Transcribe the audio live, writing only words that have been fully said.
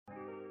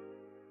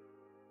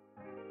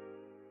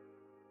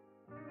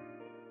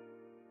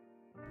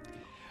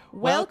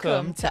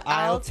Welcome to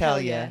I'll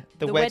Tell Ya,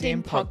 the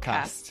wedding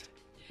podcast.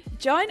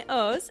 Join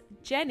us,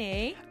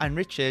 Jenny, And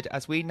Richard,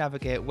 as we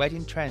navigate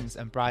wedding trends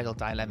and bridal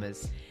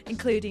dilemmas.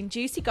 including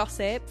juicy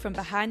gossip from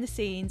behind the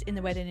scenes in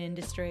the wedding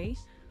industry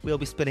We'll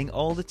be spilling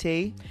all the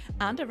tea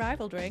and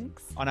arrival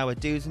drinks. on our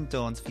do's and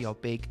don'ts for your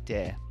big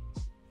day.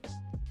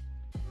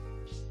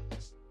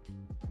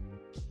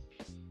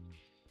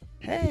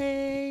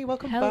 Hey,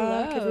 welcome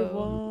back, Hello.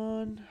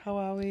 everyone. How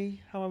are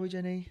we? How are we,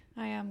 Jenny?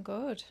 I am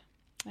good.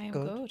 Good.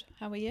 Good.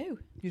 How are you?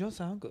 You don't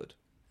sound good.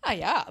 I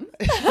am.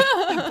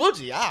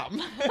 Bloody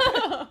am.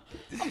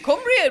 I'm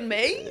Cumbrian,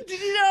 me. Did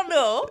you not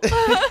know?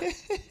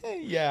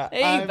 Yeah.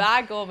 Hey,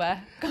 bag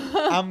over.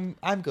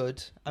 I'm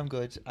good. I'm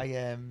good.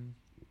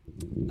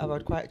 I've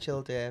had quite a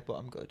chill day, but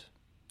I'm good.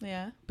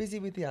 Yeah. Busy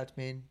with the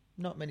admin.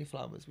 Not many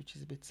flowers, which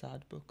is a bit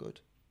sad, but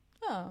good.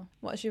 Oh,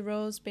 what's your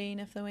rose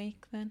bean of the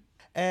week then?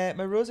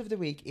 My rose of the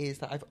week is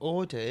that I've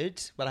ordered,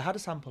 well, I had a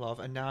sample of,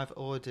 and now I've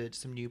ordered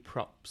some new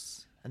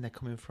props, and they're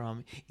coming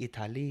from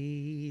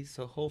Italy.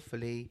 So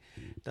hopefully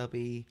they'll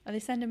be. Are they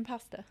sending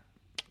pasta?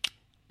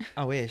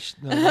 I wish.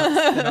 No,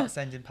 they're not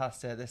sending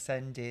pasta. They're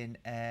sending.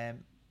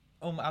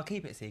 I'll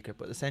keep it secret,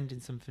 but they're sending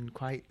something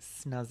quite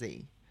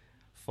snazzy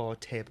for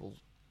table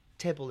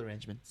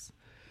arrangements.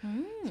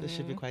 So it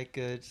should be quite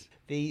good.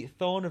 The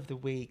thorn of the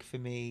week for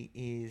me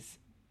is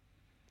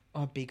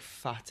a big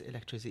fat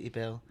electricity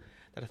bill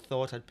that I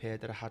thought I'd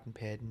paid, that I hadn't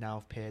paid, and now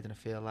I've paid, and I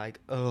feel like,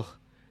 ugh,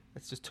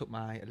 that's just took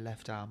my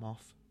left arm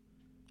off.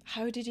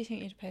 How did you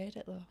think you'd paid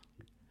it though?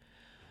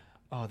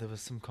 Oh, there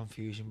was some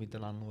confusion with the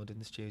landlord in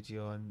the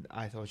studio, and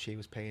I thought she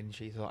was paying, and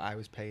she thought I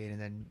was paying, and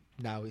then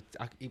now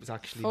it was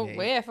actually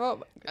me. I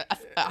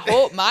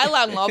hope my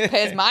landlord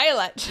pays my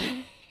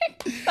electric.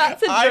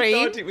 That's a dream.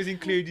 I thought it was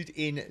included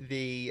in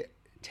the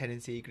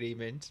tenancy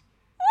agreement.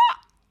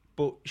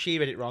 But she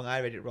read it wrong,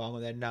 I read it wrong,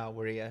 and then now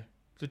we're here.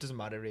 So it doesn't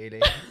matter,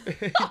 really.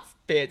 It's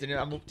paid and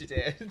I'm up to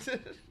date.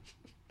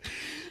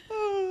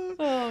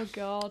 Oh,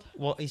 God.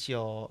 What is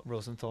your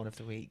rose and thorn of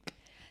the week?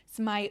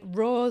 So my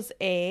rose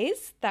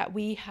is that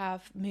we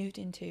have moved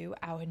into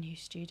our new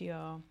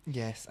studio.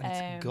 Yes, and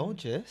it's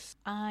gorgeous.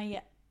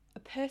 I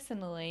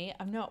personally,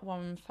 I'm not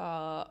one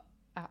for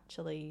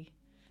actually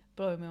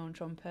blowing my own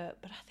trumpet,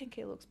 but I think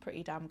it looks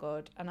pretty damn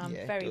good, and I'm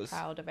Yeah, it very does.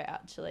 proud of it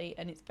actually,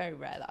 and it's very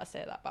rare that I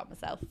say that about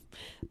myself.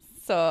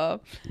 So,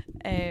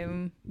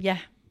 yeah,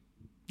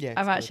 Yeah,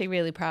 I'm actually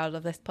really proud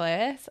of this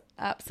place.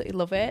 Absolutely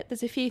love it.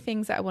 There's a few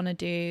things that I want to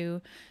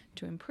do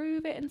to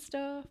improve it and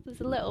stuff.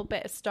 There's a little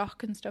bit of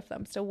stock and stuff that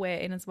I'm still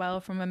waiting as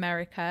well from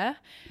America.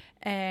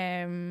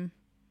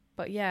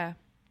 But yeah,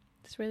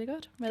 it's really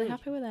good. Really Good.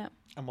 happy with it.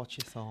 And what's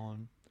your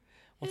thorn?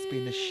 What's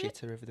been the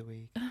shitter of the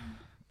week?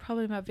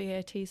 Probably my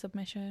VAT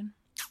submission.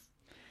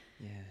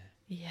 Yeah,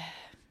 Yeah,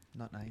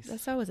 not nice.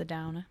 that's always a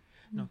downer.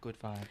 Not good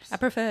vibes. I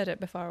preferred it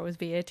before I was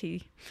VAT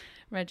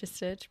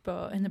registered,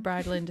 but in the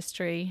bridal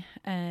industry,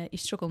 you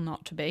struggle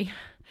not to be.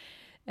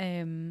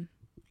 And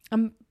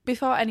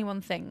before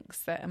anyone thinks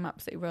that I'm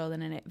absolutely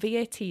rolling in it,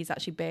 VAT is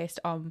actually based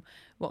on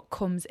what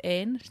comes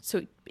in.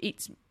 So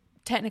it's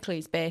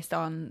based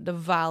on the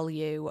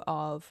value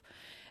of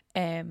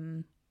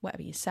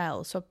whatever you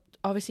sell. So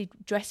obviously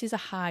dresses are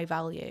high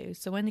value.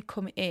 So when they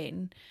come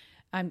in,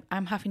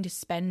 I'm having to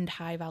spend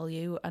high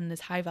value, and there's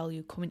high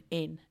value coming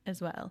in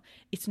as well.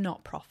 It's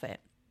not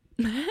profit.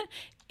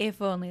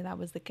 If only that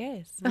was the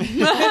case.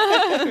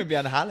 We'll be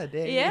on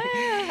holiday. Yeah,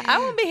 I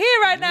won't be here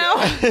right now.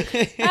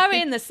 I'm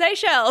in the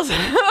Seychelles.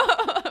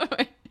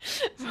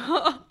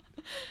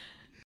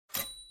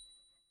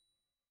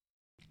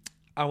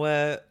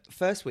 Our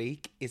first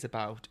week is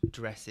about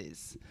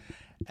dresses.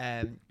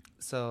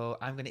 So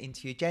I'm going to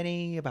interview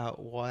Jenny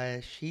about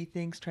where she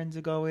thinks trends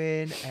are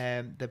going,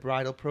 the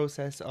bridal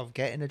process of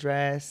getting a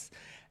dress,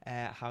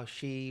 how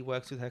she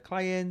works with her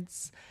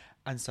clients,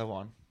 and so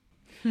on.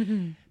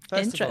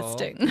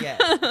 Interesting.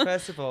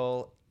 First of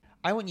all,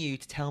 I want you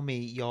to tell me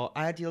your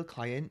ideal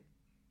client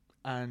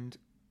and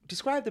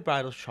describe the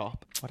bridal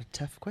shop. What a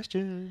tough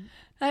question.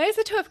 That is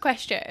a tough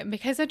question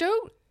because I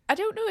don't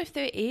know if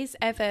there is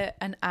ever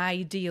an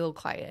ideal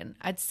client.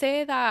 I'd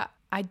say that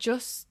I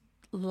just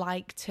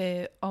like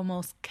to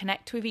almost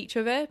connect with each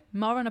other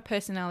more on a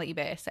personality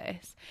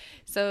basis.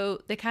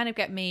 So they kind of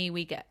get me,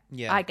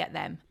 I get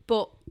them.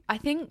 But I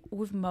think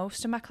with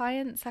most of my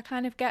clients, I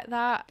kind of get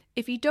that.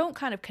 If you don't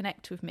kind of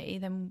connect with me,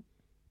 then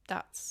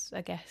that's,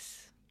 I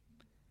guess,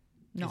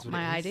 not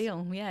my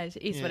ideal. Yeah, it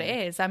is what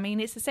it is. I mean,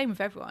 it's the same with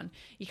everyone.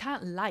 You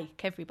can't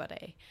like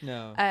everybody.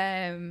 No.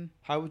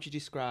 How would you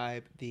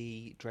describe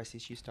the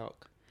dresses you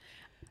stock?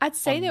 I'd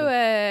say they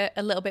were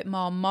a little bit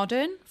more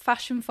modern,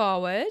 fashion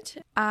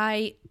forward.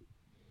 I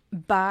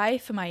buy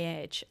for my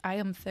age. I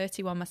am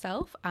 31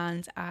 myself,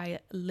 and I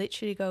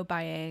literally go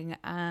buying,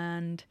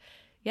 and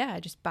yeah, I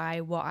just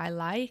buy what I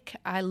like.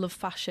 I love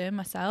fashion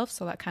myself,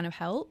 so that kind of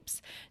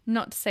helps.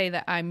 Not to say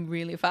that I'm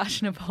really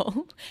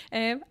fashionable.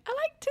 I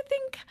like to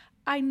think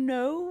I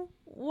know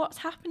what's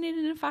happening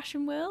in the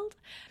fashion world.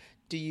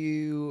 Do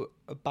you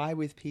buy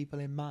with people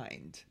in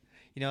mind?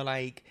 You know,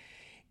 like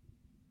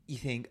you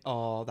think,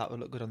 oh, that would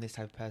look good on this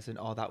type of person,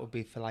 or that would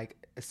be for like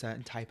a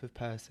certain type of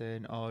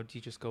person, or do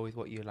you just go with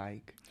what you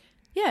like?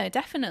 Yeah,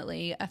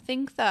 definitely. I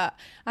think that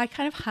I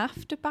kind of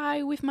have to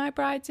buy with my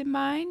brides in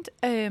mind.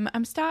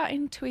 I'm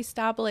starting to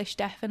establish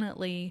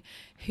definitely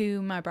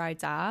who my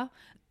brides are.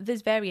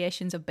 There's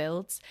variations of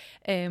builds.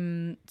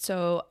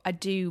 So I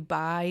do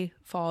buy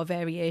for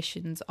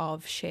variations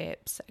of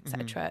shapes,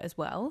 etc. as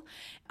well,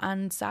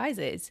 and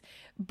sizes.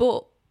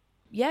 But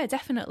yeah,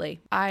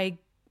 definitely. I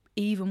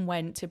even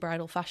went to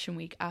Bridal Fashion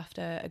Week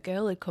after a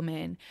girl had come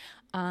in,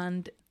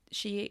 and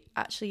she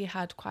actually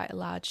had quite a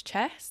large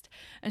chest,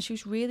 and she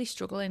was really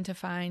struggling to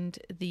find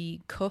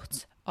the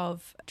cut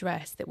of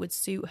dress that would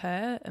suit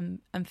her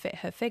and fit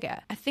her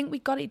figure. I think we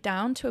got it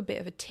down to a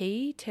bit of a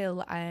T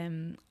till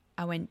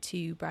I went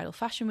to Bridal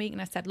Fashion Week,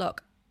 and I said,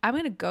 look, I'm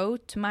going to go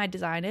to my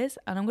designers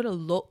and I'm going to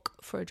look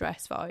for a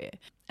dress for you.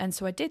 And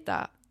so I did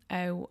that.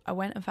 I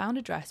went and found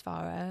a dress for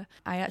her.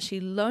 I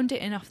actually loaned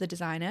it in off the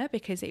designer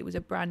because it was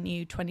a brand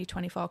new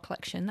 2024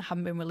 collection that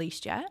hadn't been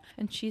released yet,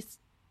 and she's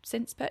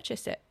since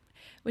purchased it,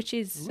 which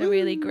is a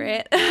really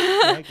great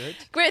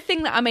great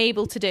thing that I'm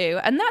able to do.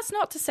 And that's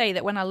not to say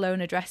that when I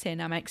loan a dress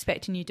in, I'm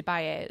expecting you to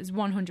buy it. It's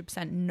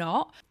 100%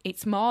 not.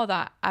 It's more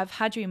that I've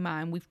had you in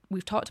mind.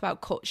 We've talked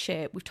about cut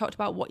shape. We've talked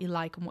about what you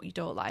like and what you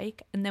don't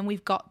like. And then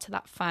we've got to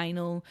that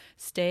final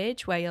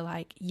stage where you're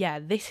like, yeah,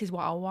 this is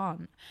what I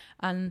want.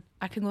 And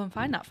I can go and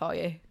find that for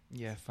you.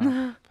 Yeah,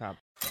 fab.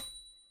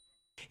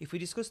 If we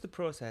discuss the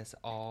process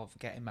of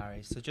getting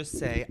married, so just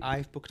say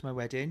I've booked my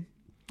wedding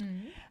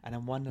and I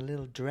want a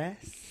little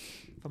dress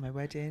for my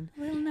wedding.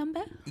 Little number?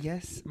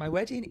 Yes, my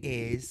wedding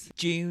is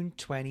June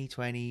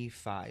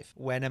 2025.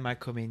 When am I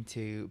coming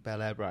to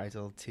Bel Air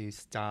Bridal to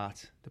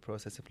start the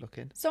process of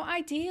looking? So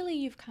ideally,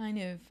 you've kind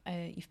of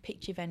you've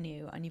picked your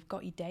venue and you've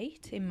got your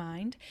date in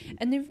mind,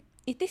 and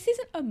this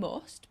isn't a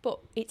must,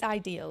 but it's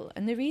ideal.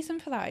 And the reason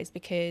for that is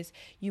because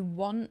you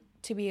want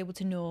to be able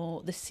to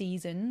know the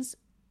seasons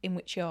in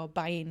which you're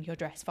buying your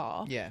dress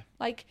for. Yeah.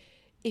 Like,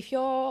 if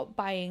you're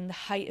buying the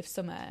height of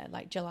summer,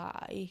 like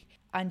July,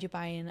 and you're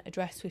buying a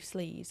dress with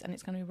sleeves and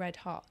it's going to be red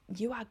hot,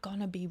 you are going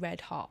to be red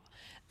hot,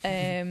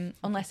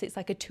 unless it's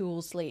like a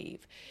tulle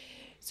sleeve.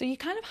 So you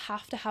kind of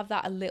have to have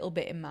that a little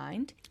bit in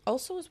mind.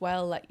 Also as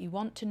well, like, you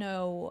want to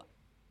know,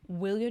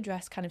 will your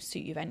dress kind of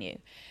suit your venue?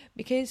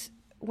 Because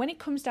when it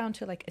comes down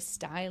to like a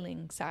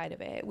styling side of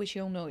it, which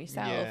you'll know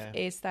yourself,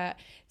 is that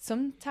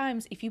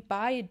sometimes if you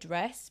buy a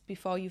dress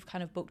before you've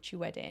kind of booked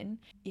your wedding,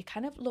 you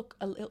kind of look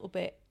a little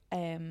bit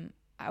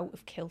out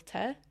of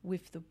kilter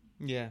with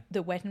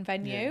the wedding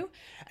venue. Yeah.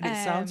 And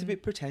it sounds a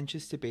bit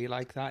pretentious to be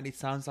like that, and it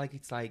sounds like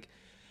it's like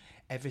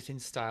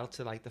everything's styled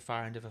to like the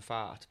far end of a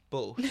fart,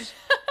 but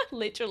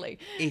literally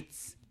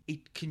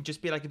it can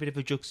just be like a bit of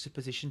a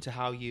juxtaposition to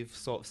how you've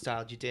sort of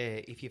styled your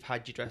day if you've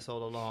had your dress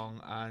all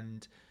along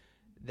and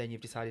then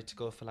you've decided to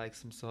go for like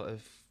some sort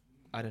of,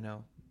 I don't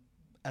know,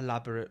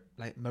 elaborate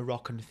like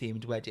Moroccan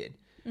themed wedding,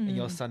 and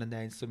you're standing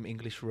there in some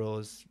English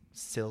rose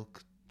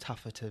silk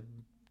taffeta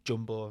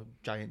jumbo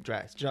giant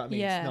dress. Do you know what I mean?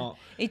 Yeah. It's not...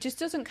 It just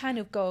doesn't kind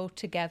of go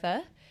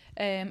together.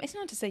 It's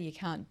not to say you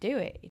can't do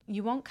it.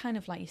 You want kind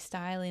of like your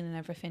styling and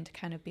everything to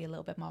kind of be a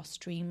little bit more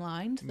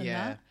streamlined than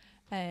that.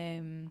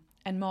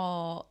 And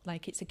more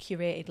like it's a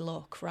curated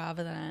look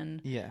rather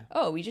than,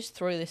 oh, we just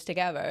threw this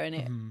together and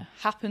it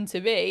happened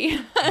to be.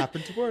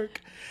 happened to work.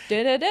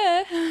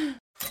 Da-da-da.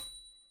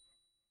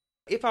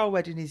 If our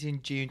wedding is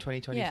in June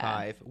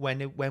 2025,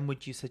 when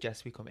would you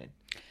suggest we come in?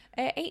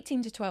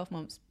 18 to 12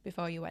 months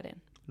before your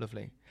wedding.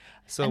 Lovely.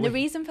 So and the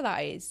reason for that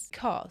is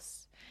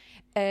because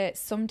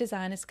some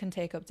designers can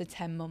take up to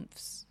 10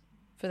 months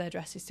for their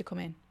dresses to come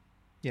in.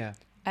 Yeah.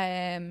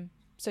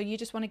 So you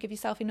just want to give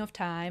yourself enough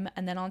time,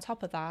 and then on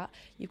top of that,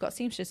 you've got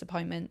seamstress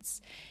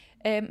appointments.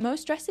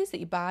 Most dresses that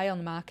you buy on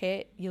the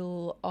market,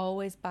 you'll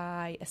always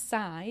buy a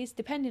size,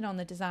 depending on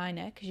the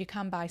designer, because you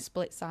can buy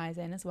split size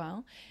in as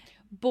well.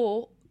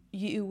 But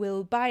you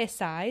will buy a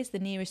size, the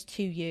nearest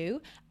to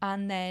you,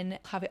 and then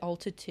have it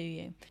altered to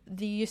you.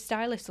 Your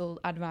stylist will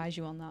advise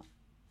you on that.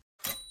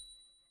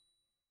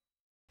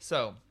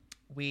 So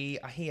we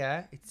are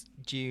here. It's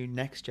June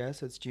next year,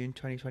 so it's June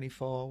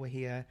 2024. We're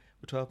here.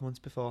 We're 12 months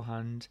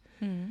beforehand.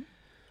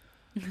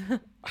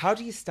 How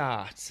do you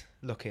start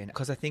looking?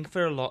 Because I think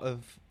for a lot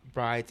of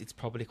brides, it's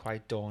probably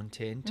quite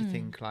daunting to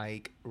think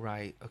like,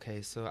 right,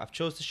 okay, so I've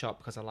chose the shop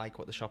because I like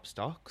what the shop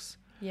stocks.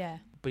 Yeah.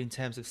 But in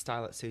terms of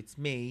style that suits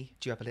me,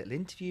 do you have a little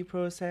interview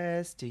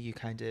process? Do you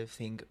kind of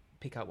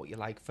pick out what you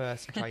like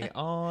first and try it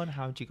on?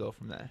 How do you go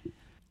from there?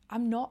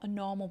 I'm not a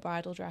normal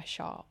bridal dress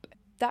shop.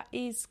 That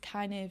is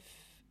kind of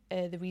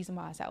the reason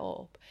why I set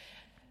up.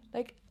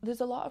 Like,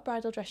 there's a lot of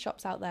bridal dress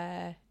shops out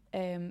there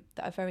that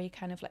are very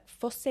kind of like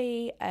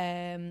fussy.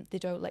 They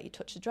don't let you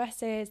touch the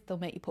dresses. They'll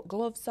make you put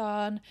gloves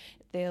on.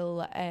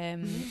 They'll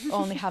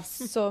only have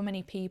so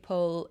many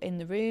people in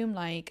the room,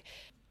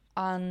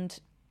 and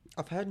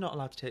I've heard not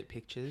allowed to take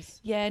pictures.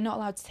 Yeah, not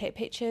allowed to take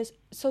pictures.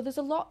 So there's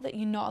a lot that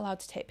you're not allowed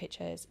to take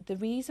pictures. The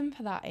reason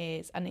for that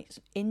is, and it's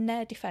in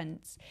their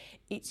defence,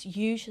 it's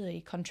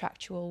usually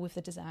contractual with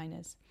the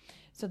designers.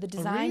 So the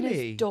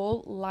designers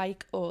don't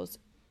like us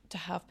to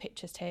have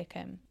pictures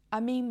taken. I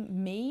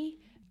mean,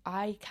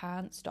 I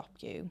can't stop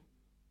you.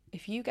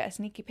 If you get a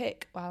sneaky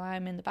pic while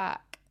I'm in the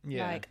back,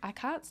 like, I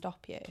can't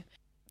stop you.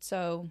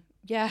 So,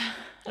 yeah.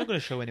 I'm not going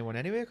to show anyone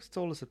anyway because it's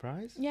all a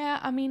surprise. Yeah,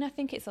 I mean, I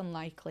think it's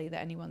unlikely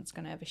that anyone's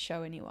going to ever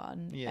show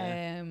anyone.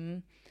 Yeah.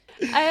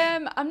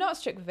 I'm not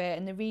strict with it,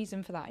 and the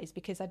reason for that is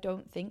because I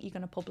don't think you're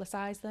going to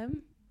publicise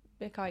them, to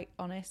be quite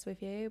honest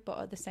with you, but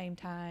at the same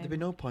time... There'd be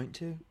no point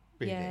to,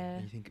 really,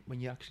 Yeah. when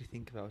you actually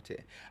think about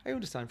it. I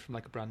understand from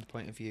like a brand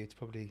point of view, it's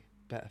probably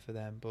better for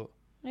them, but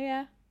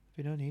Yeah.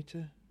 we don't need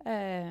to.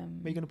 Where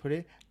are you going to put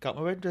it? Got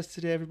my wedding dress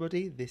today,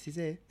 everybody. This is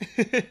it.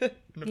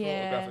 And a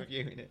photograph of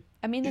you in it.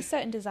 I mean, there's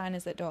certain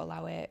designers that don't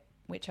allow it,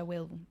 which I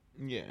will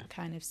Yeah.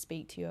 kind of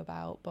speak to you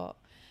about, but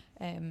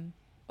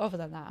other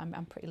than that,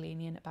 I'm pretty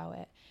lenient about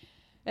it.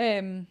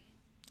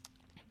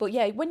 But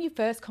yeah, when you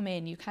first come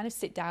in, you kind of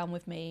sit down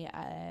with me.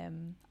 I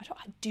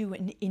don't do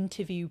an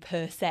interview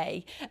per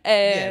se.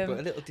 Yeah, but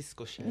a little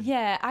discussion.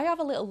 Yeah, I have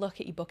a little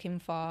look at your booking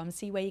form,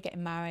 see where you're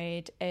getting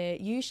married.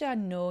 Usually I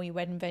know your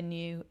wedding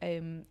venue.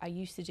 I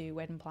used to do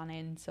wedding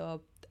planning,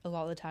 so a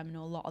lot of the time I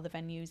know a lot of the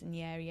venues in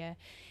the area.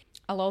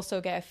 I'll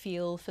also get a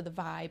feel for the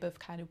vibe of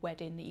kind of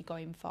wedding that you're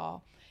going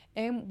for.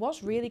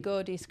 What's really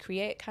good is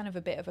create kind of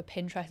a bit of a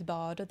Pinterest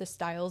board of the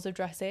styles of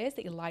dresses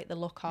that you like the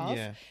look of.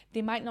 Yeah.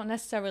 They might not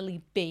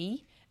necessarily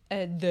be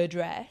the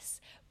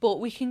dress, but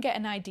we can get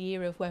an idea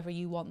of whether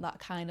you want that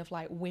kind of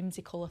like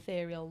whimsical,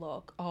 ethereal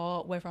look,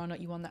 or whether or not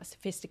you want that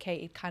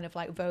sophisticated kind of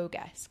like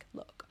Vogue-esque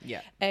look.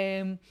 Yeah.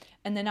 And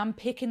then I'm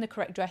picking the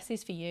correct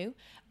dresses for you.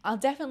 I'll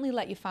definitely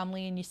let your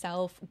family and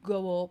yourself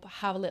go up,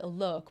 have a little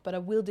look, but I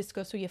will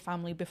discuss with your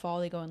family before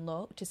they go and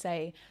look to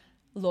say,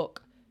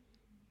 look,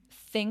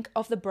 think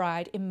of the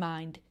bride in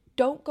mind.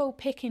 Don't go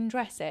picking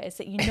dresses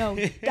that you know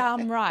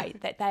damn right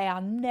that they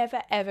are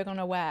never ever going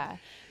to wear.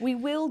 We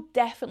will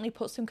definitely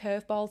put some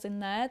curveballs in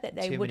there that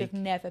they would have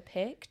never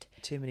picked.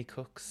 Too many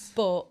cooks.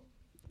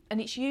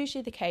 And it's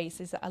usually the case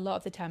is that a lot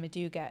of the time I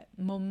do get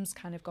mums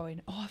kind of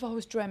going, oh, I've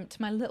always dreamt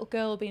my little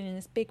girl being in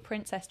this big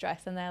princess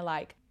dress, and they're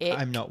like,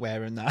 I'm not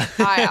wearing that.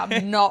 I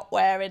am not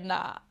wearing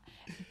that.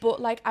 But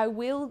like I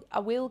will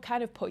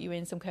kind of put you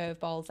in some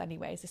curveballs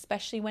anyways,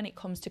 especially when it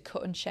comes to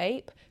cut and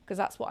shape, because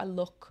that's what I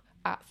look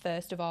at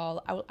first of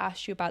all. I will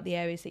ask you about the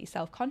areas that you're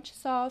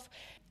self-conscious of,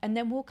 and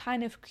then we'll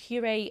kind of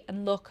curate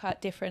and look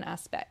at different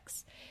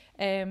aspects.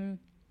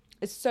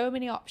 There's so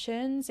many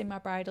options in my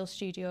bridal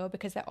studio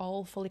because they're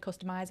all fully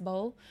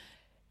customizable.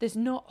 There's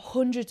not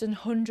hundreds and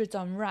hundreds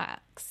on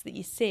racks that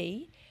you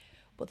see,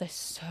 but there's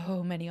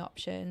so many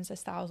options.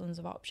 There's thousands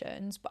of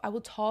options, but I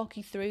will talk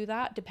you through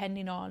that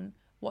depending on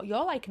what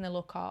you're liking the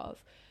look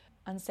of,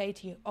 and say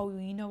to you, oh,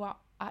 you know what,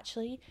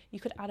 actually you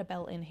could add a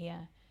belt in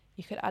here,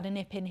 you could add a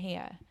nip in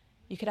here,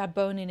 you could add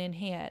boning in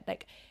here.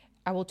 Like,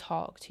 I will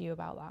talk to you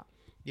about that.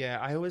 Yeah,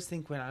 I always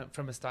think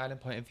from a styling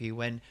point of view,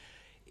 when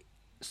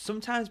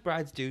sometimes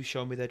brides do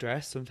show me their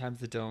dress, sometimes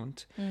they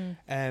don't.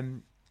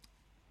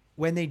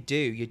 When they do,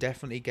 you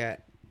definitely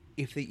get,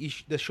 if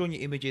they're showing you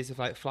images of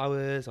like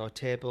flowers or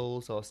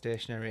tables or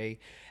stationery,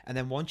 and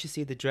then once you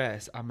see the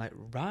dress, I'm like,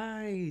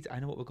 right, I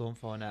know what we're going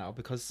for now,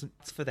 because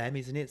it's for them,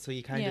 isn't it? So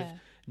you kind of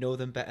know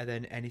them better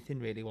than anything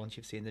really once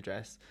you've seen the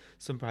dress.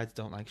 Some brides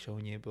don't like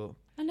showing you, but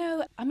I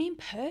know. I mean,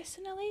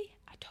 personally,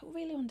 I don't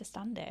really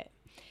understand it,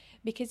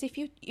 because if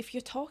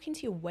you're talking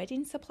to your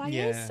wedding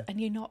suppliers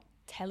and you're not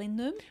telling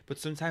them, but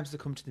sometimes they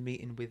come to the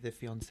meeting with their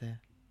fiance.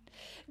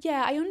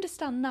 Yeah, I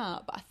understand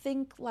that, but I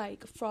think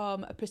like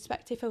from a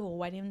perspective of a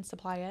wedding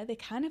supplier, they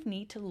kind of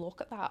need to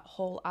look at that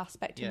whole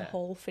aspect and the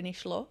whole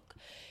finished look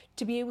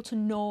to be able to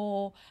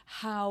know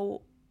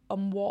how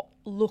and what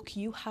look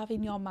you have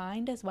in your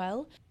mind as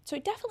well. So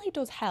it definitely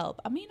does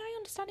help. I mean, I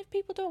understand if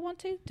people don't want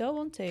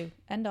to.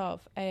 End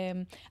of.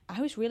 I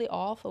was really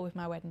awful with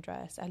my wedding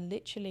dress. I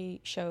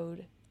literally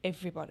showed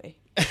everybody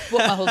but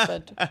my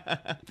husband.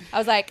 I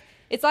was like,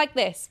 it's like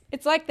this.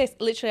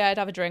 Literally, I'd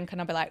have a drink and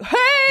I'd be like,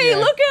 hey,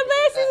 look at this.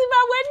 This is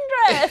my wedding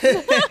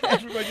dress.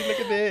 Everybody look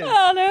at this.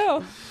 Oh,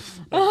 no.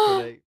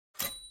 Oh.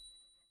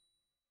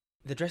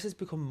 The dress has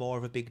become more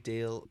of a big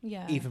deal,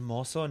 even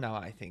more so now,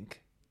 I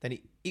think, than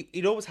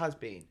it always has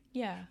been.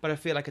 Yeah. But I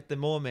feel like at the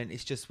moment,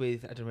 it's just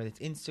with, I don't know whether it's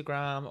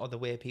Instagram or the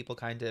way people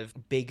kind of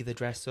big the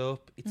dress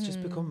up, it's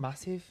just become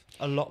massive,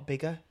 a lot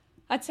bigger.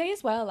 I'd say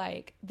as well,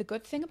 like, the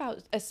good thing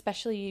about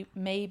especially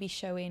maybe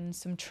showing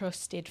some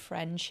trusted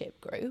friendship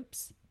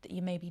groups that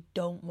you maybe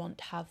don't want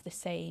to have the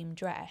same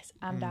dress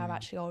and are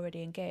actually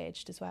already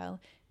engaged as well,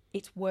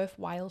 it's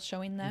worthwhile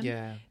showing them.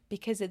 Yeah.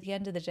 Because at the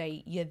end of the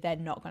day, you're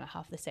then not going to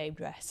have the same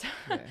dress.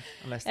 Yeah,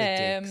 unless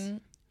they're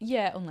dicks.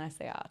 Yeah, unless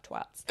they are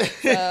twats.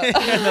 So,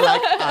 and they're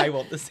like, I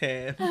want the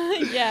same.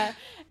 Yeah.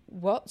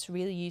 What's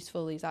really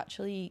useful is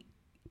actually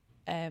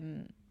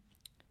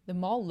the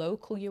more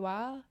local you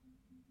are,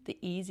 the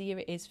easier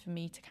it is for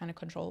me to kind of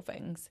control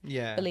things.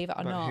 Yeah. Believe it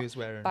or not. Who's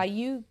wearing? By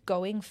you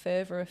going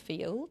further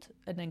afield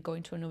and then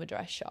going to another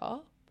dress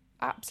shop,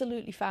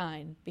 absolutely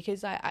fine.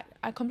 Because I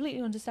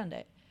completely understand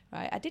it.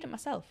 Right? I did it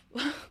myself.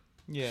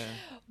 Yeah.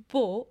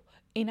 But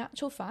in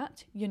actual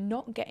fact, you're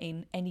not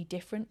getting any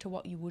different to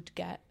what you would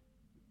get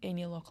in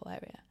your local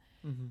area.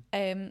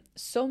 Mm-hmm.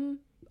 Some,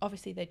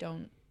 obviously, they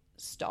don't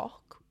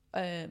stock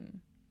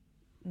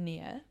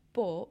near,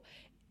 but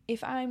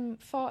if I'm,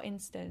 for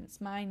instance,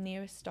 my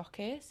nearest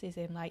stockist is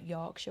in like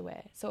Yorkshire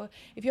way. So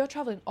if you're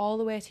travelling all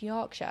the way to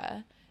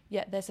Yorkshire,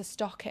 there's a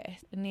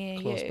stockist near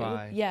Close you.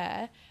 by.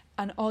 Yeah.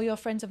 And all your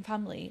friends and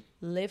family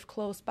live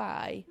close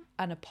by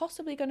and are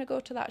possibly going to go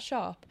to that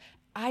shop.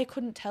 I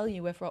couldn't tell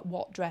you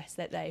what dress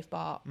that they've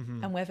bought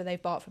and whether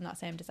they've bought from that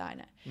same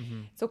designer.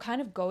 So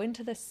kind of going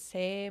to the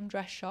same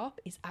dress shop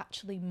is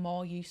actually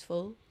more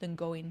useful than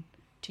going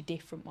to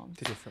different ones.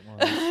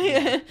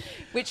 Yeah.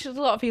 Which a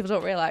lot of people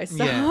don't realise.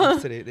 So. Yeah,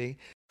 absolutely.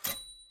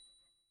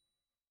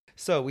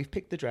 So we've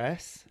picked the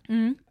dress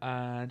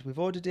and we've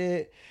ordered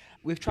it.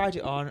 We've tried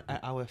it on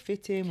at our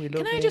fitting. We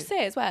love it. Can I just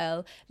say as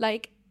well,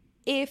 like,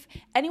 if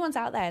anyone's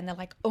out there and they're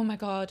like, oh my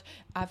God,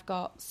 I've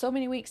got so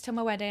many weeks till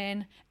my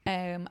wedding,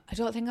 I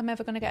don't think I'm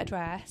ever going to get a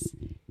dress.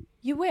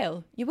 You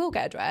will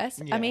get a dress.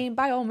 Yeah. I mean,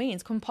 by all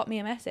means, come pop me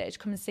a message,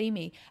 come and see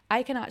me.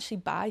 I can actually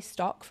buy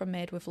stock from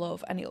Made with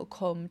Love and it'll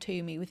come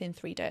to me within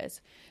 3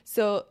 days.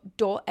 So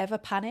don't ever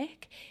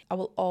panic. I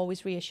will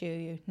always reassure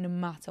you, no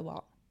matter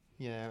what.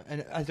 Yeah,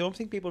 and I don't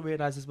think people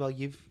realise as well,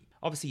 you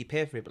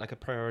pay for it, but like a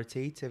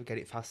priority to get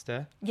it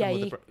faster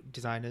from other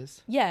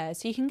designers. Yeah,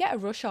 so you can get a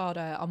rush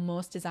order on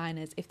most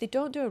designers. If they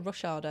don't do a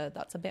rush order,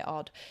 that's a bit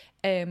odd.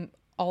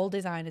 All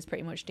designers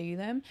pretty much do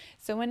them.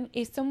 So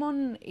if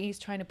someone is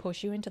trying to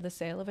push you into the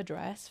sale of a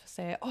dress,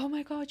 say, oh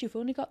my God, you've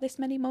only got this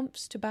many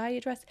months to buy a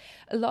dress.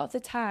 A lot of the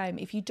time,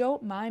 if you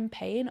don't mind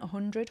paying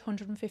 £100,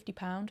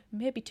 £150,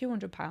 maybe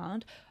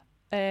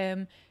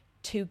 £200,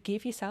 to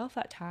give yourself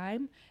that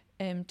time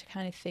to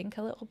kind of think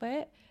a little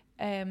bit,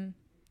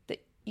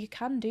 that you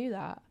can do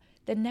that.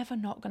 They're never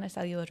not going to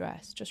sell you a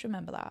dress. Just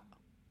remember that.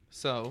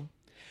 So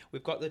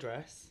we've got the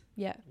dress.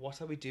 Yeah.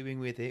 What are we doing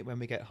with it when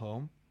we get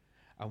home?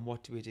 And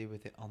what do we do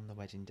with it on the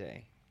wedding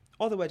day?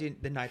 Or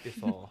the night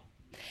before?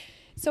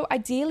 So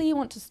ideally you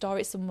want to store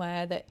it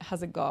somewhere that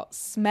hasn't got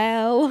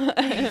smell.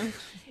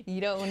 You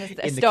don't want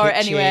to store it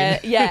anywhere.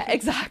 Yeah,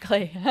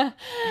 exactly.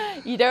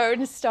 You don't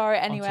want to store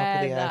it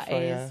anywhere that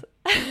is...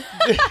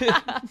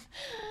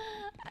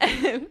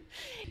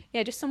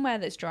 Yeah, just somewhere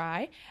that's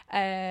dry.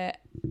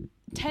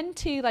 Tend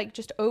to like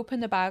just open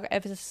the bag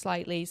ever so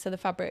slightly so the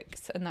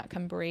fabrics and that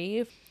can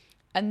breathe.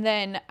 And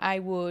then I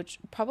would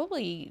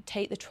probably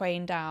take the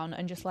train down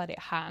and just let it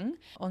hang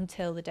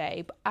until the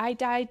day. But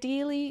I'd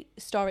ideally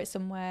store it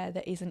somewhere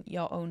that isn't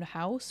your own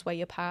house where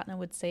your partner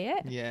would see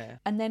it. Yeah.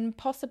 And then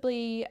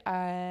possibly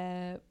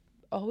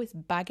always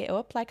bag it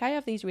up. Like I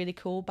have these really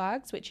cool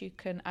bags which you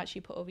can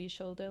actually put over your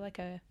shoulder,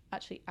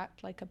 actually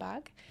act like a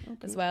bag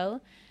as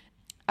well.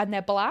 And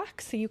they're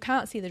black, so you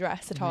can't see the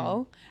dress at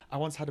all. I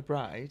once had a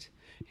bride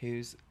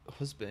whose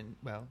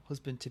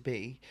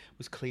husband-to-be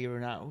was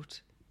clearing out.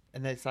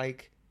 And there's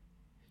like,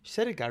 she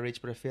said a garage,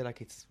 but I feel like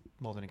it's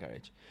more than a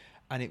garage.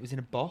 And it was in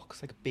a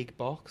box, like a big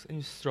box, and he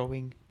was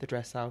throwing the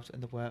dress out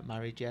and they weren't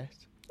married yet.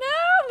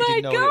 Oh my God.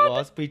 He didn't know what it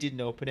was, but he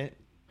didn't open it.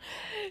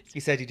 He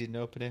said he didn't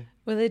open it.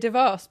 Were they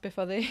divorced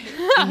before they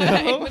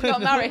No.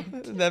 got married?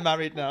 They're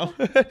married now.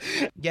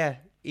 Yeah,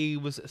 he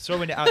was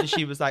throwing it out and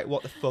she was like,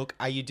 what the fuck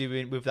are you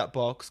doing with that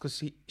box?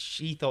 Because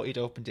she thought he'd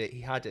opened it,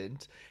 he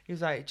hadn't. He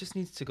was like, it just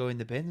needs to go in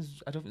the bin.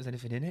 I don't think there's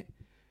anything in it.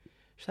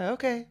 She's like,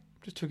 okay.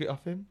 Just took it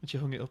off him and she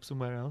hung it up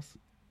somewhere else.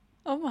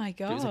 Oh my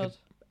God.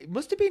 It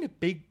must have been a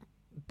big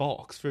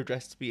box for a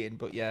dress to be in,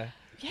 but yeah.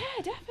 Yeah,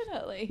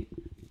 definitely.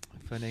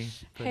 Funny.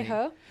 Hey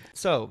ho.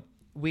 So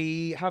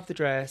we have the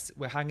dress,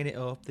 we're hanging it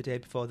up the day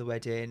before the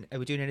wedding. Are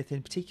we doing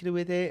anything particular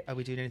with it? Are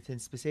we doing anything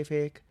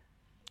specific?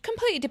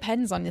 Completely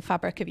depends on the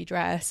fabric of your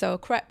dress. So a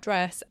crepe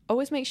dress,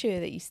 always make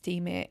sure that you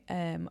steam it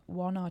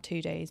 1 or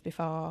 2 days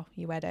before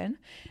your wedding.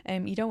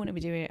 You don't want to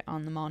be doing it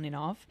on the morning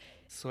of.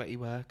 Sweaty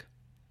work.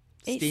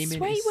 It's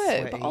sweaty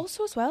work, but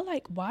also as well,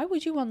 like, why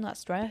would you want that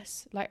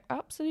stress? Like,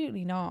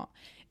 absolutely not.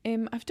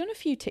 I've done a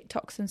few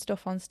TikToks and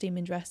stuff on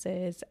steaming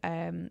dresses. You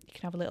can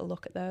have a little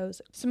look at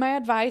those. So my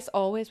advice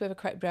always with a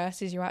crepe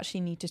dress is you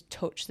actually need to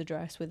touch the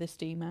dress with a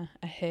steamer.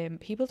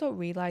 People don't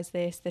realise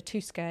this. They're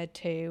too scared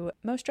to.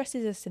 Most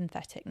dresses are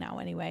synthetic now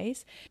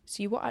anyways,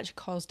 so you won't actually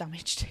cause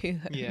damage to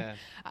them. Yeah.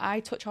 I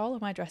touch all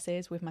of my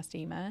dresses with my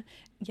steamer.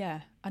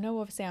 Yeah, I know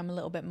obviously I'm a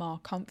little bit more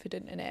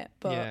confident in it,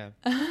 but...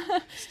 Yeah.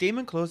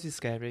 Steaming clothes is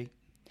scary.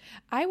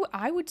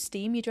 I would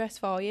steam your dress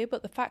for you,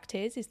 but the fact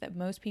is that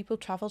most people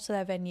travel to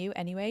their venue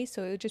anyway,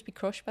 so it would just be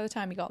crushed by the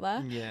time you got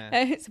there. Yeah.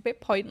 It's a bit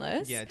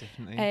pointless. Yeah,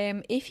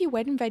 definitely. If your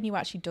wedding venue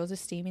actually does a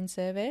steaming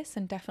service,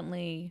 then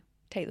definitely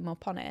take them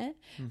up on it,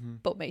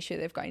 but make sure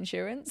they've got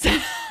insurance.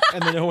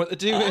 And they know what they're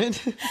doing. I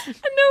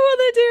know what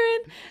they're doing.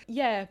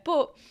 Yeah,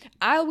 but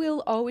I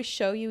will always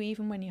show you,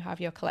 even when you have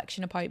your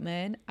collection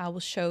appointment, I will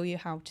show you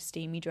how to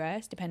steam your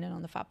dress depending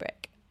on the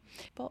fabric.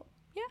 But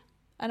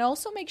and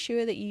also make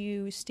sure that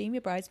you steam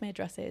your bridesmaid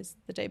dresses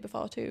the day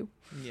before too.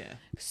 Yeah.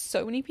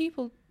 So many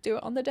people do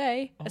it on the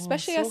day,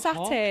 especially a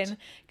satin.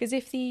 Because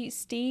if the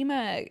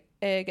steamer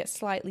gets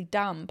slightly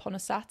damp on a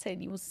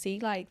satin, you will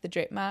see like the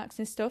drip marks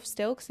and stuff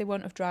still because they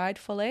won't have dried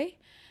fully.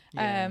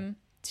 Yeah.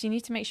 So you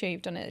need to make sure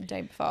you've done it the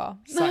day before.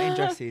 Satin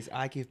dresses,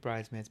 I give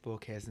bridesmaids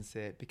bouquets and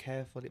say, be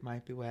careful, it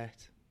might be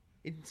wet.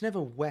 It's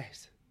never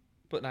wet,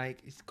 but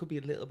like it could be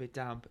a little bit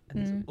damp, and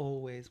there's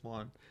always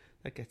one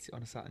that gets it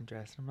on a satin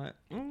dress. And I'm like,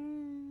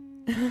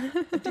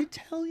 I did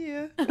tell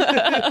you.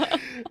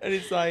 And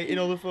it's like, in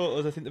all the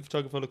photos, I think the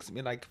photographer looks at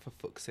me like, for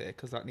fuck's sake,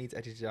 because that needs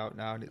edited out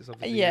now, and it's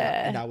obviously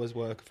an hour's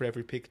work for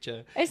every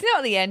picture. It's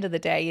not the end of the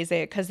day, is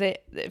it? Because the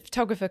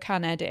photographer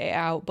can edit it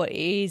out, but it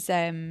is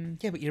but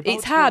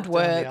it's hard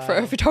work for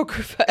a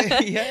photographer.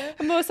 Yeah.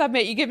 I must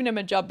admit, you're giving them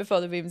a job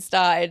before they've even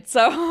started,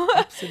 so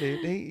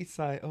absolutely. It's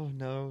like, oh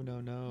no.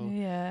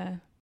 Yeah.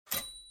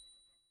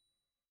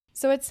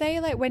 So I'd say,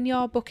 like, when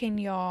you're booking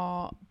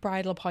your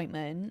bridal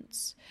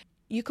appointments,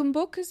 you can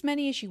book as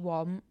many as you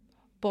want,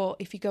 but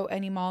if you go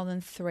any more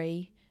than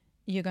 3,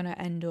 you're going to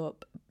end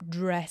up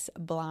dress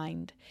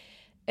blind.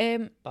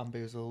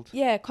 Bamboozled.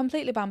 Yeah,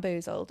 completely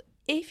bamboozled.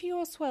 If you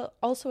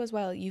also as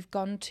well, you've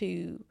gone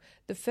to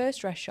the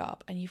first dress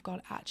shop and you've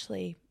gone,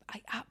 actually,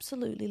 I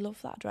absolutely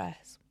love that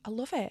dress. I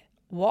love it.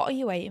 What are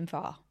you waiting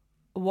for?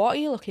 What are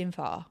you looking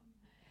for?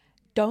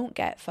 Don't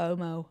get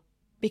FOMO,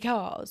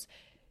 because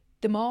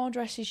the more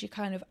dresses you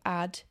kind of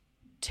add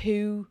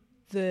to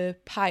the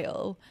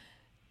pile,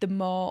 the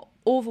more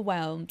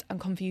overwhelmed and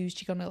confused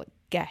you're going to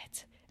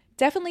get.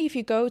 Definitely, if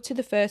you go to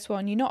the first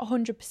one, you're not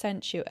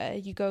 100% sure,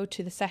 you go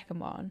to the second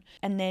one,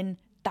 and then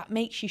that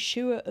makes you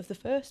sure of the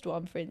first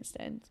one, for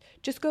instance.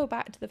 Just go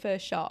back to the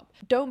first shop.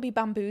 Don't be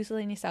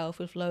bamboozling yourself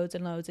with loads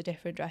and loads of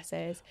different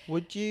dresses.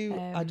 Would you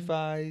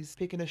advise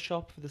picking a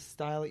shop for the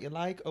style that you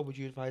like, or would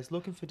you advise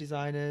looking for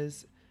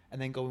designers and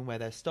then going where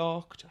they're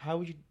stocked? How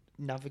would you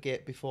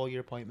navigate before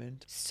your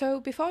appointment? So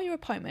before your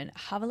appointment,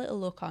 have a little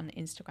look on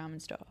Instagram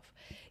and stuff.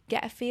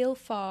 Get a feel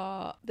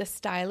for the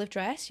style of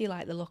dress you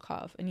like the look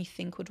of and you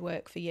think would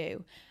work for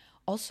you.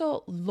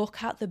 Also,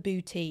 look at the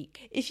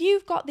boutique. If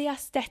you've got the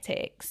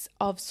aesthetics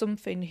of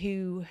something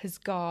who has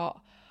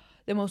got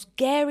the most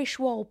garish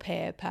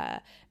wallpaper,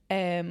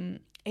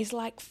 is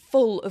like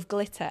full of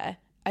glitter,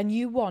 and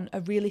you want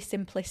a really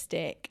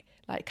simplistic,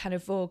 like kind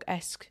of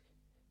Vogue-esque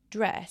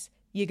dress,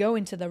 you go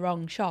into the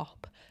wrong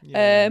shop.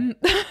 Yeah.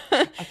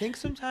 I think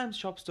sometimes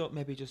shops don't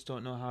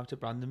know how to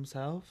brand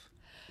themselves.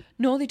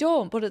 No, they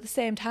don't. But at the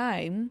same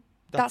time,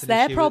 that's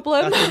their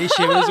problem. That's an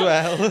issue as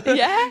well.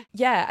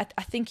 Yeah.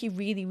 I think you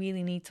really,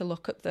 really need to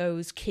look at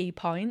those key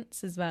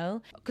points as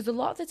well. Because a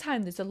lot of the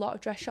time, there's a lot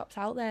of dress shops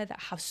out there that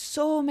have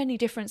so many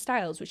different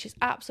styles, which is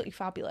absolutely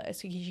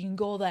fabulous. Because you can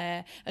go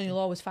there and you'll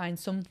always find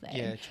something.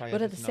 Yeah,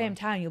 but at the same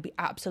time, you'll be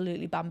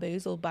absolutely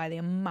bamboozled by the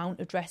amount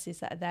of dresses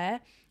that are there.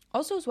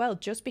 Also, as well,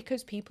 just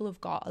because people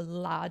have got a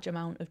large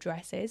amount of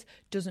dresses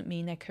doesn't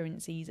mean they're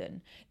current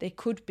season. They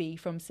could be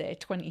from, say,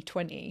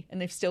 2020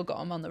 and they've still got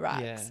them on the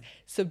racks. Yeah.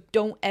 So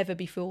don't ever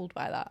be fooled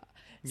by that.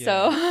 Yeah.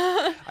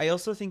 So I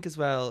also think as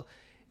well,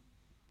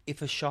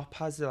 if a shop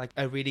has like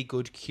a really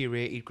good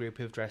curated group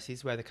of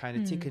dresses where they're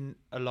kind of ticking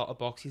a lot of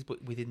boxes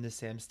but within the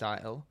same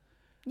style,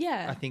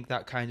 I think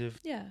that kind of...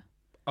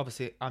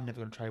 Obviously, I'm never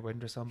going to try a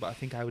wedding dress on, but I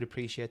think I would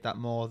appreciate that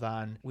more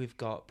than we've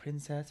got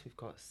princess, we've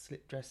got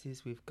slip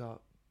dresses, we've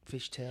got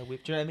fishtail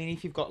whip. Do you know what I mean?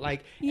 If you've got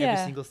like every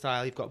single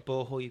style, you've got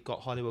boho, you've got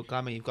Hollywood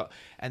glamour,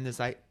 and there's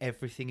like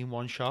everything in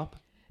one shop.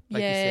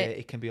 Like you say,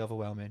 it can be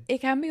overwhelming. It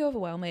can be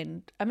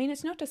overwhelming. I mean,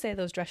 it's not to say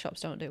those dress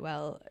shops don't do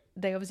well.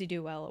 They obviously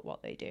do well at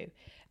what they do.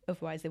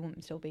 Otherwise, they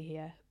wouldn't still be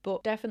here.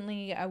 But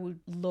definitely, I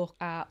would look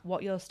at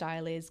what your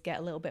style is, get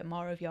a little bit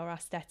more of your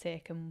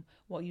aesthetic and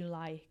what you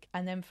like,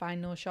 and then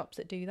find those shops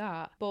that do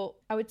that. But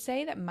I would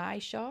say that my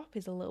shop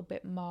is a little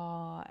bit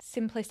more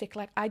simplistic.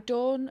 Like, I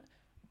don't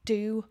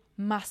do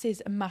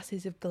masses and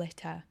masses of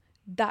glitter.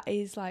 That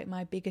is like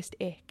my biggest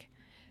ick.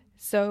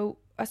 So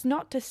that's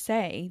not to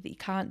say that you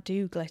can't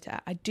do glitter.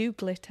 I do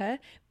glitter,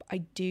 but I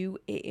do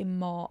it in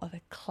more of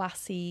a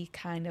classy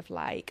kind of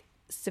like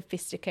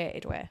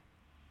sophisticated way.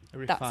 A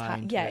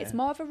refined way. It's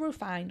more of a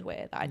refined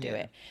way that I do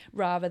it,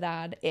 rather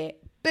than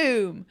it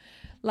boom,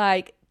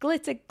 like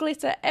glitter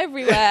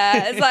everywhere.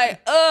 It's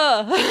like,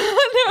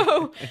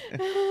 no.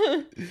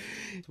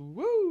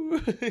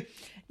 Woo!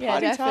 Yeah,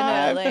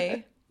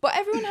 definitely. But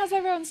everyone has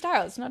their own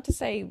style. It's not to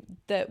say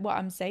that what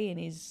I'm saying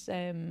is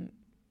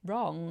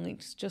wrong.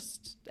 It's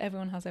just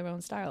everyone has their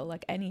own style,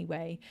 like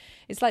anyway.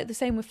 It's like the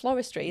same with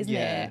floristry, isn't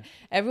it?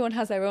 Everyone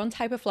has their own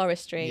type of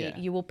floristry. Yeah.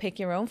 You will pick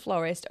your own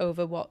florist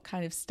over what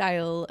kind of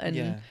style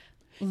and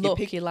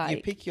look you like.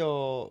 You pick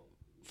your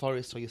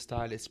florist or your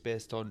stylist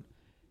based on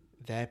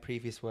their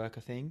previous work,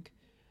 I think.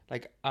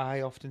 Like,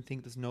 I often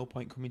think there's no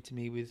point coming to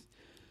me with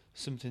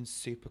something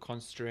super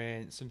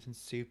constrained, something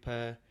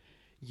super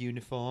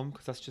uniform,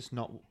 because that's just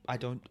not... I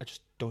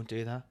just don't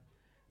do that.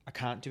 I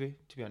can't do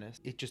it, to be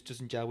honest. It just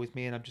doesn't gel with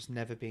me, and I've just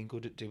never been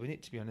good at doing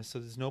it, to be honest. So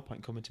there's no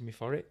point coming to me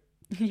for it.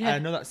 Yeah. And I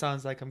know that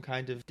sounds like I'm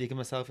kind of digging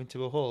myself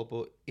into a hole,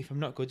 but if I'm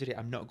not good at it,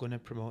 I'm not going to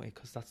promote it,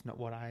 because that's not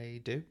what I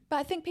do. But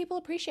I think people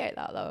appreciate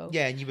that, though.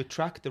 Yeah, and you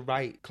attract the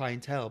right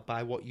clientele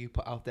by what you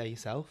put out there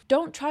yourself.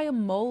 Don't try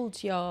and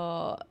mould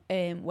your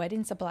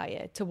wedding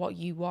supplier to what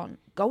you want.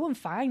 Go and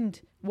find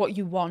what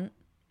you want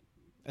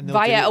And they'll do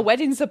via it- a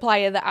wedding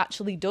supplier that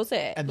actually does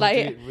it. And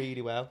they'll do it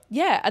really well.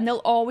 Yeah, and they'll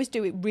always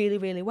do it really,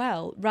 really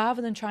well.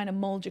 Rather than trying to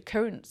mould your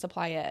current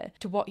supplier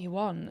to what you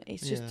want,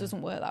 it just Yeah.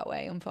 doesn't work that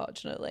way,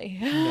 unfortunately.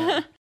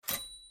 No.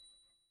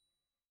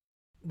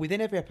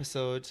 Within every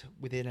episode,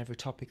 within every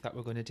topic that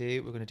we're going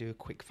to do a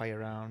quick fire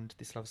round.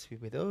 This will obviously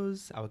be with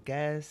us, our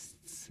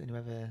guests, and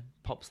whoever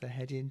pops their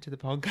head into the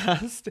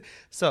podcast.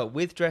 So,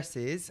 with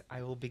dresses,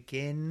 I will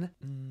begin.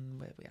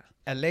 Where we are?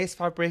 A lace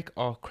fabric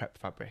or crepe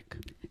fabric?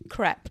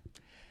 Crepe.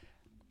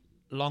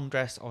 Long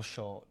dress or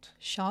short?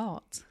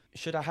 Short.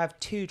 Should I have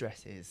 2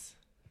 dresses?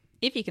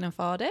 If you can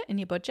afford it in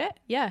your budget,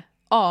 yeah.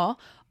 Or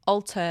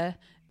alter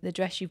the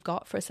dress you've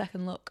got for a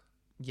second look.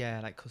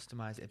 Yeah, like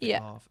customise it a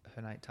bit more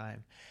for night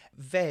time.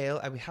 Veil,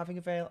 are we having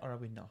a veil or are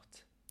we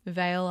not?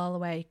 Veil all the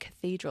way.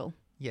 Cathedral.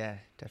 Yeah,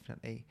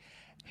 definitely.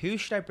 Who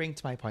should I bring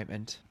to my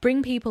appointment?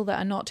 Bring people that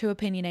are not too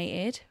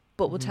opinionated,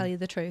 but will tell you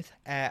the truth.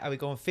 Are we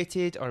going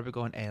fitted or are we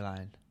going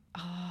A-line?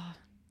 Oh,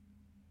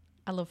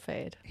 I love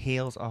fade.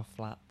 Heels or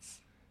flats?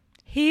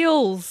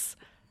 Heels.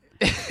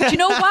 Do you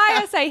know why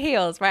I say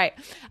heels? Right.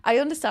 I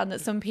understand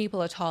that some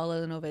people are taller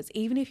than others.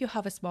 Even if you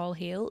have a small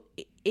heel,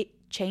 it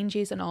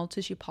changes and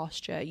alters your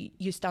posture.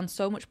 You stand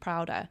so much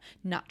prouder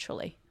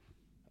naturally.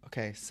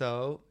 Okay,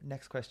 so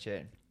next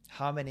question.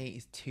 How many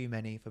is too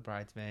many for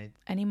bridesmaids?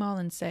 Any more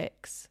than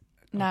 6.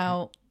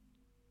 Now,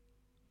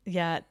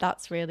 yeah,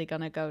 that's really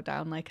going to go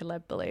down like a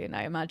lead balloon,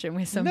 I imagine,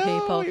 with some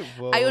people. It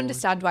I won't.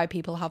 understand why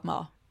people have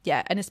more.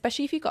 Yeah, and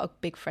especially if you've got a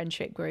big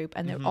friendship group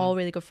and they're all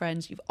really good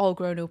friends, you've all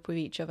grown up with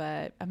each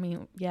other. I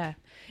mean, yeah,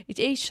 it's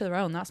each to their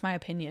own. That's my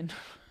opinion.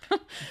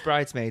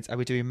 Bridesmaids, are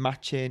we doing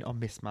matching or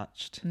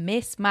mismatched?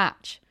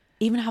 Mismatch.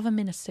 Even have them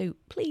in a suit,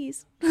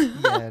 please.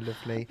 Yeah,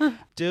 lovely.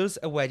 Does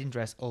a wedding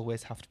dress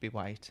always have to be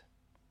white?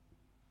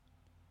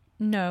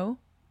 No,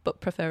 but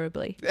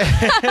preferably.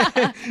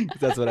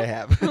 That's what I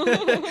have.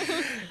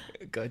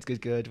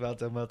 Good. Well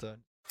done.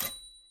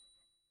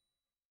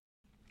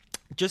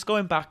 Just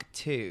going back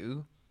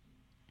to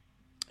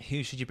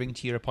who should you bring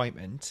to your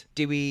appointment?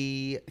 Do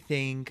we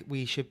think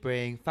we should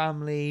bring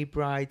family,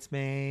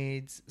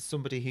 bridesmaids,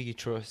 somebody who you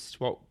trust?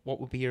 What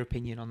would be your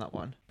opinion on that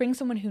one? Bring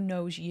someone who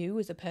knows you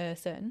as a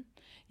person,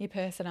 your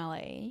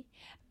personality,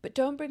 but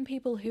don't bring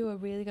people who are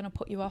really going to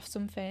put you off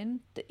something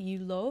that you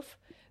love.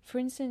 For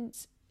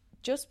instance,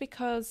 just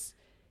because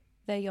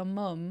they're your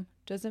mum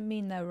doesn't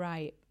mean they're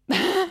right.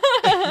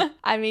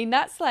 I mean,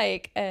 that's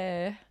like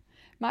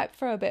might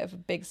throw a bit of a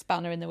big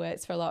spanner in the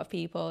works for a lot of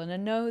people. And I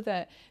know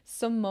that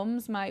some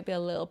mums might be a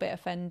little bit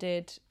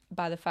offended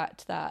by the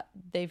fact that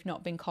they've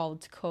not been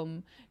called to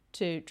come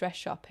to dress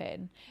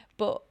shopping.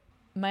 But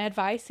my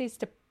advice is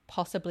to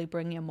possibly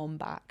bring your mum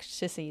back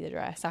to see the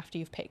dress after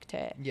you've picked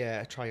it.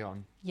 Yeah, try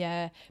on.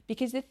 Yeah,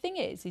 because the thing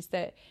is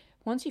that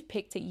once you've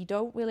picked it, you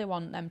don't really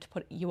want them to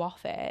put you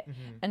off it.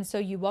 And so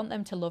you want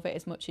them to love it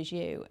as much as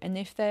you. And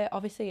if they're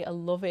obviously a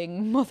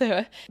loving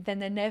mother, then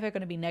they're never going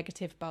to be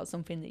negative about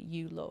something that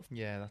you love.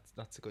 Yeah,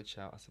 that's a good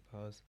shout, I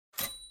suppose.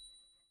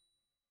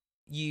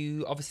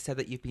 You obviously said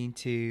that you've been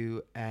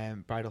to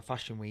Bridal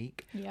Fashion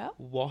Week. Yeah.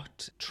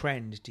 What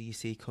trend do you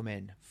see come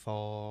in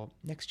for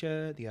next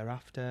year, the year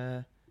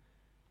after?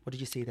 What did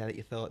you see there that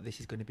you thought this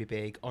is going to be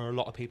big, or a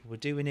lot of people were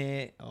doing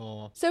it,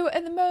 or? So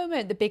at the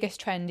moment, the biggest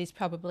trend is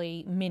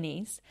probably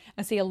minis.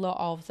 I see a lot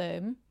of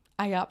them.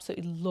 I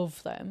absolutely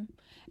love them.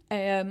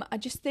 I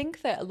just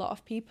think that a lot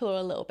of people are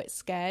a little bit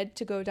scared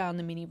to go down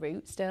the mini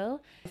route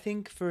still. I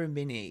think for a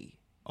mini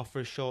or for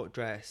a short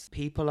dress,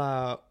 people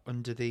are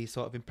under the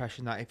sort of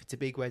impression that if it's a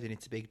big wedding,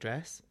 it's a big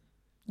dress.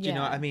 Do you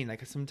know what I mean?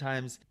 Like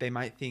sometimes they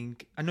might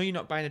think, I know you're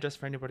not buying a dress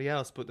for anybody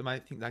else, but they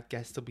might think that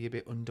guests will be a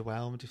bit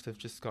underwhelmed if they've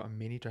just got a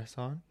mini dress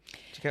on. Do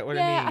you get what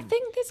I mean? Yeah, I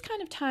think there's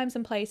kind of times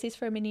and places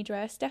for a mini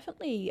dress.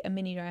 Definitely a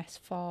mini dress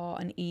for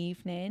an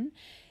evening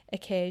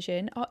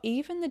occasion, or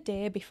even the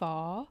day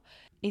before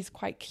is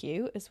quite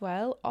cute as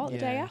well, or the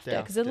day after,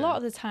 because a lot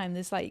of the time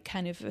there's like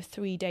kind of a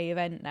 3-day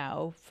event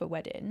now for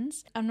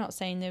weddings. I'm not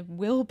saying there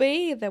will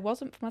be, there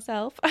wasn't for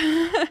myself.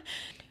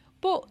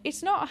 But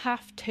it's not a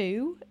have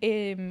to.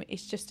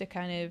 It's just a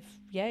kind of,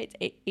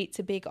 it's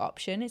a big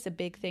option. It's a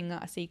big thing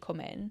that I see come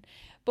in.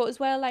 But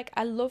as well, like,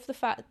 I love the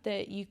fact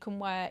that you can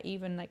wear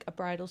even like a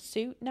bridal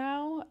suit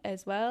now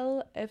as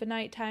well of a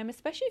nighttime,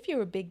 especially if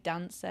you're a big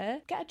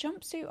dancer. Get a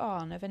jumpsuit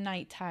on of a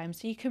nighttime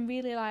so you can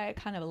really like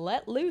kind of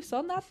let loose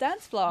on that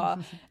dance floor.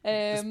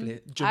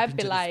 Jump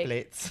into the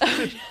splits.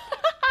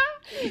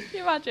 Can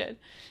you imagine?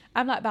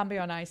 I'm like Bambi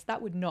on ice.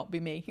 That would not be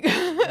me.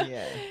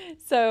 Yeah.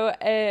 So,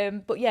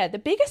 but yeah, the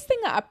biggest thing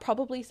that I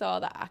probably saw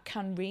that I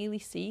can really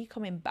see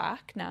coming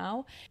back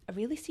now, I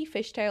really see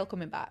fishtail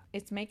coming back.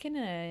 It's making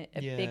a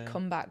big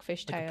comeback,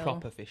 fishtail. Like a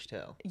proper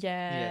fishtail.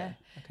 Yeah.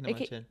 I can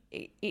imagine.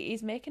 It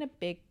is making a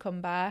big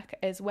comeback,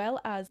 as well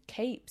as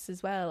capes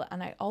as well.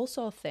 And I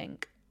also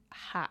think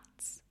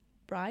hats.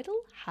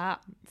 Bridal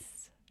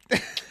hats.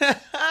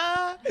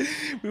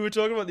 We were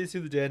talking about this the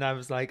other day and I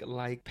was like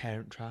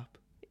Parent Trap.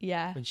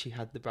 Yeah. When she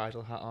had the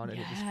bridal hat on and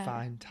it was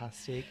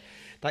fantastic.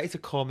 That is a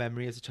core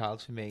memory as a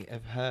child for me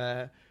of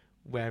her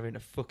wearing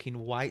a fucking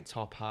white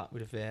top hat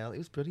with a veil. It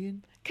was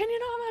brilliant. Can you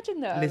not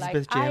imagine though?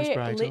 Elizabeth like, James I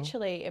Bridal.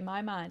 literally, in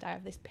my mind, I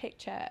have this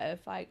picture of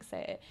like,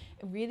 say,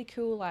 a really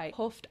cool like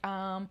puffed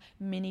arm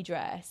mini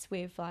dress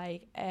with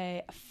like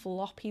a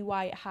floppy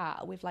white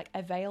hat with like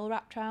a veil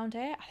wrapped around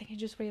it. I think it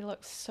just really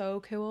looks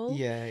so cool.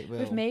 Yeah, it will.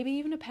 With maybe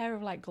even a pair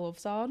of like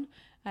gloves on.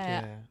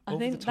 Yeah. I Over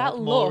think the that top.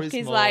 More look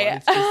is more. like.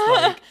 It's just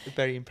like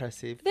very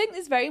impressive. I think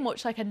there's very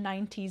much like a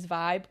 90s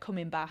vibe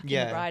coming back in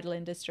Yeah. the bridal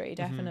industry,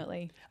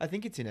 definitely. I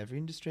think it's in every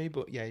industry,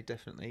 but yeah,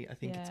 definitely. I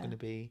think it's Yeah. going to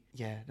be,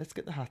 yeah, let's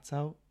get the hats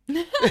out.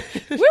 Whoop,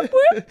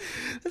 whoop.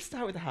 Let's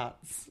start with the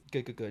hats.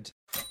 Good.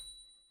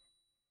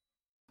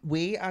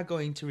 We are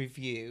going to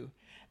review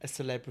a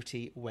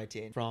celebrity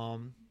wedding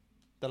from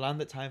the land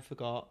that time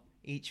forgot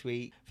each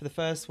week. For the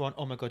first one,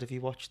 oh my God, have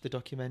you watched the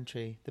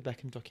documentary, the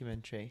Beckham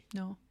documentary?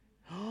 No.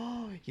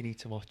 Oh, you need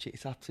to watch it.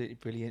 It's absolutely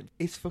brilliant.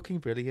 It's fucking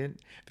brilliant.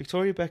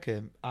 Victoria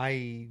Beckham,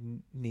 I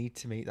need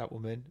to meet that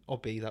woman or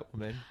be that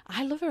woman.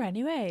 I love her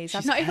anyways.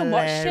 I've She's not even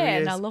watched it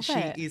and I hilarious. love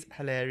it. She is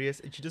hilarious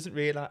and she doesn't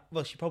realise,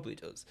 well, she probably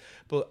does,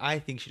 but I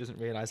think she doesn't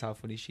realise how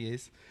funny she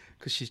is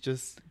because she's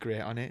just great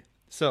on it.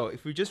 So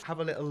if we just have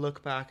a little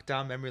look back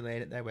down memory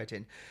lane at their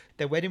wedding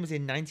was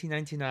in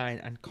 1999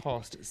 and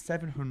cost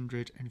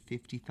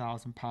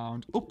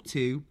 £750,000 up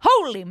to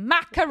Holy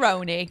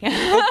macaroni.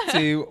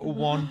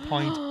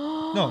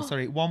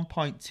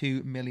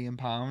 1.2 million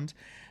pound.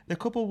 The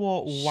couple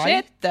wore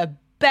white. Shit the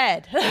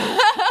bed.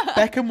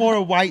 Beckham wore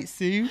a white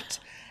suit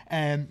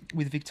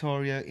with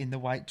Victoria in the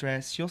white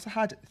dress. She also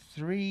had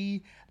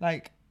 3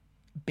 like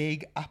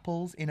big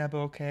apples in her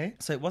bouquet.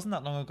 So it wasn't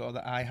that long ago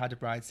that I had a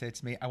bride say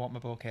to me, I want my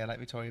bouquet like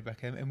Victoria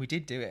Beckham, and we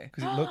did do it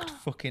because it looked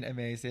fucking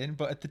amazing.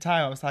 But at the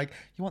time I was like,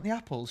 you want the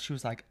apples? She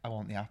was like, I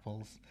want the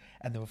apples,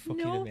 and they were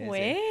fucking No amazing.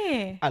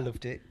 way. I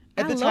loved it.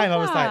 At I the love time I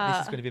was like, that.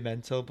 this is going to be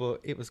mental, but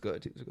it was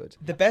good.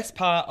 The best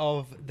part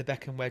of the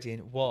Beckham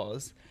wedding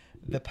was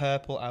the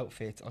purple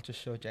outfit. I'll just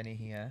show Jenny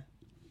here.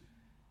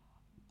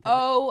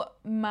 Oh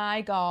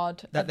my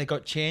God. That they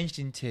got changed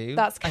into.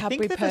 That's I think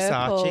Cadbury they're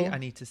purple. Versace. I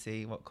need to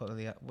see what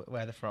colour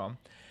where they're from.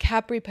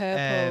 Cadbury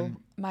purple. Um,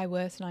 My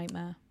worst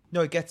nightmare. No,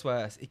 it gets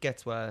worse.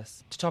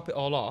 To top it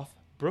all off,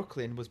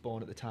 Brooklyn was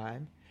born at the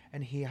time,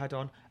 and he had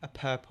on a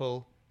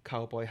purple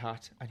cowboy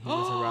hat, and he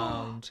was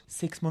around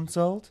 6 months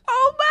old.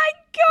 Oh my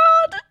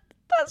God.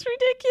 That's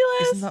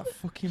ridiculous. Isn't that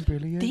fucking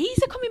brilliant? These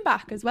are coming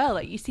back as well.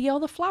 Like you see all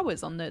the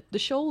flowers on the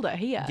shoulder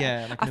here.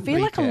 Yeah, like I an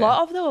feel like a oblique.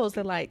 lot of those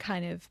are like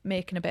kind of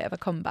making a bit of a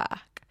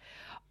comeback.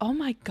 Oh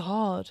my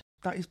God.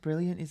 That is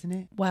brilliant, isn't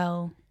it?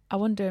 Well, I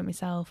wouldn't do it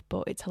myself,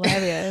 but it's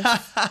hilarious.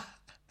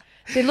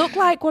 They look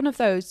like one of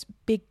those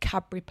big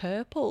Cadbury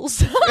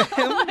purples.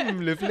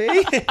 Lovely. You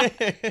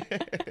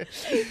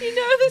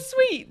know the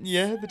sweets?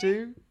 Yeah, they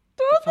do.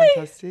 Don't they?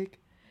 Fantastic.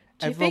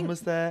 Do you Everyone think-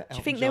 was there. Do you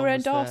Elton think they John were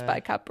was endorsed there. by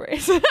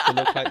Cadbury's? They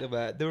looked like they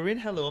were. They were in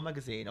Hello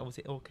magazine, or was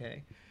it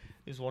OK?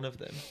 It was one of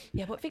them.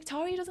 Yeah, but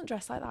Victoria doesn't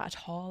dress like that at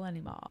all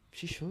anymore.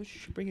 She should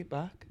bring it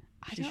back.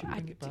 She should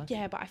bring it back.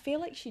 Yeah, but I feel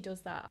like she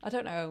does that. I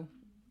don't know.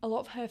 A lot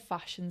of her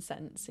fashion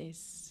sense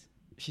is...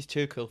 She's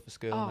too cool for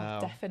school Oh, now.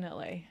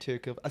 definitely. Too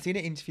cool. I seen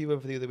an interview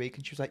over the other week,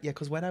 and she was like, "Yeah,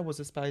 because when I was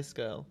a Spice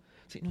Girl,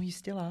 it's like, no, you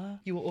still are.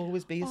 You will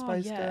always be a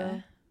Spice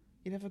Girl.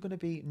 You're never gonna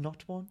be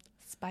not one."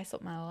 Spice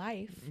up my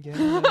life.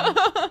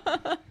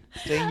 Yeah.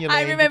 Stay in your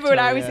I lane, remember when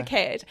I was a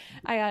Victoria. kid,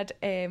 I had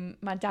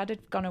my dad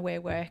had gone away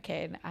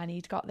working and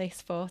he'd got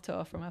this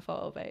photo from a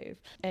photo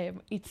booth.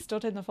 He'd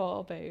stood in the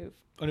photo booth.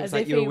 And it was as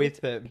like if you were he with was-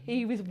 them.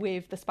 He was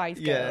with the Spice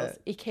Yeah. Girls.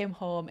 He came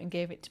home and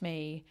gave it to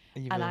me,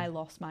 And you and were- I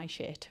lost my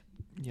shit.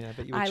 Yeah,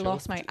 but you were I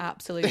lost chuffed. my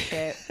absolute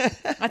shit.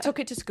 I took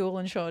it to school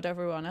and showed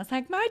everyone. I was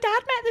like, my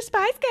dad met the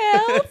Spice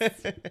Girls.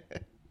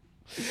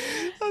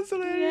 That's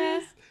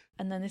hilarious.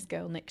 And then this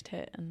girl nicked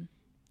it and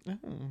Oh.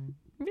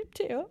 ripped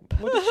it up.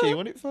 What did she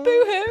want it for?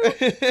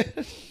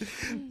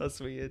 Boo-hoo.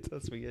 That's weird.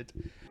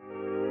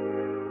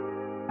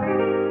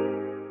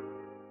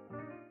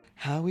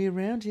 How we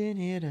rounding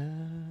it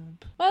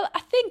up? Well, I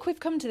think we've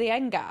come to the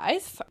end,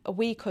 guys.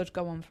 We could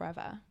go on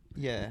forever.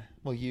 Yeah,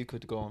 well, you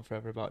could go on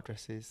forever about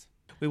dresses.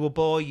 We will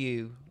bore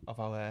you of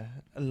our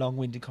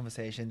long-winded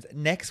conversations.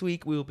 Next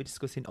week, we will be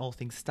discussing all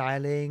things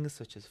styling,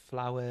 such as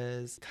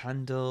flowers,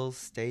 candles,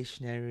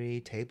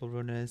 stationery, table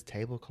runners,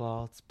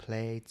 tablecloths,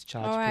 plates,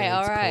 charge All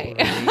right.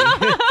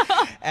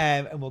 cutlery.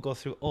 And we'll go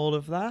through all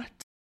of that.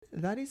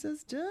 That is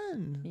us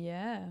done.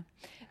 Yeah.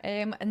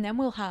 And then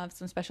we'll have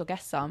some special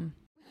guests on.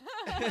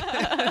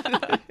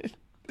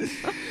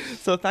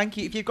 So thank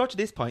you. If you've got to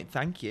this point,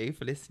 thank you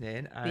for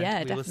listening. And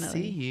Yeah, we will see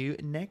definitely. you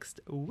next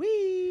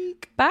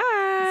week.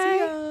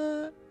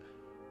 Bye.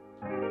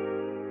 See ya.